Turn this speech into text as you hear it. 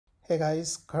Hey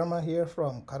guys, Karma here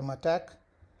from karmatech,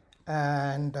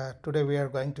 and today we are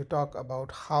going to talk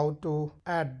about how to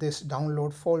add this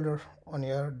download folder on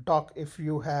your dock if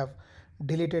you have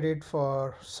deleted it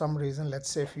for some reason. Let's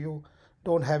say if you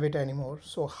don't have it anymore,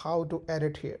 so how to add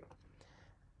it here.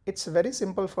 It's very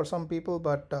simple for some people,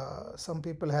 but some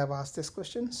people have asked this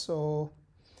question, so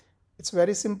it's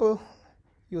very simple.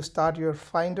 You start your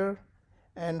Finder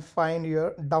and find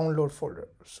your download folder.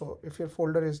 So if your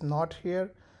folder is not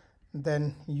here,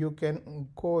 then you can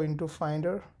go into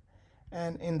Finder,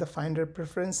 and in the Finder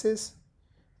preferences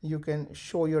you can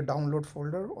show your download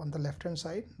folder on the left hand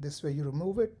side. This way you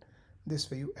remove it,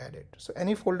 this way you add it. So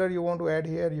any folder you want to add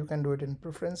here, you can do it in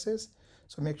preferences.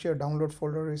 So make sure download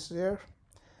folder is there,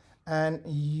 and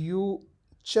you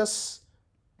just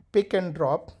pick and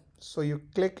drop. So you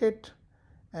click it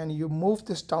and you move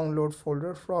this download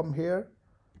folder from here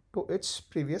to its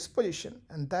previous position,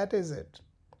 and that is it.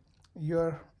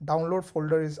 Your download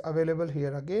folder is available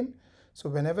here again. So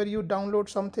whenever you download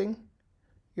something,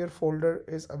 your folder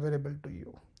is available to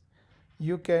you.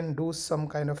 You can do some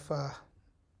kind of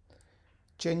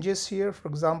changes here. For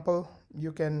example,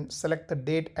 you can select the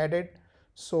date added.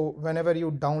 So whenever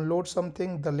you download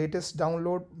something, the latest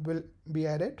download will be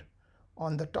added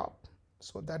on the top.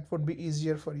 So that would be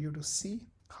easier for you to see.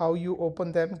 How you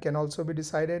open them can also be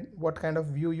decided. What kind of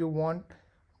view you want.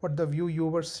 What the view you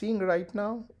were seeing right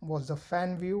now was the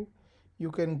fan view. You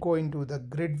can go into the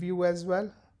grid view as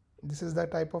well. This is the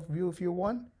type of view if you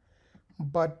want,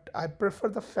 but I prefer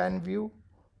the fan view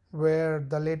where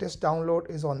the latest download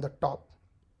is on the top.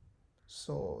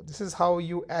 So this is how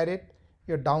you edit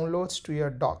your downloads to your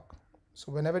dock.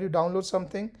 So whenever you download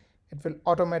something, it will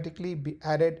automatically be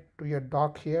added to your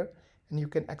dock here, and you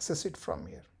can access it from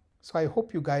here. So I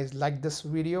hope you guys liked this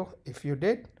video. If you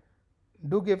did,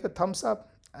 do give a thumbs up,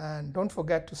 and don't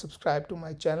forget to subscribe to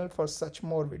my channel for such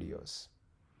more videos.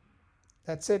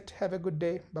 That's it. Have a good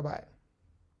day. Bye bye.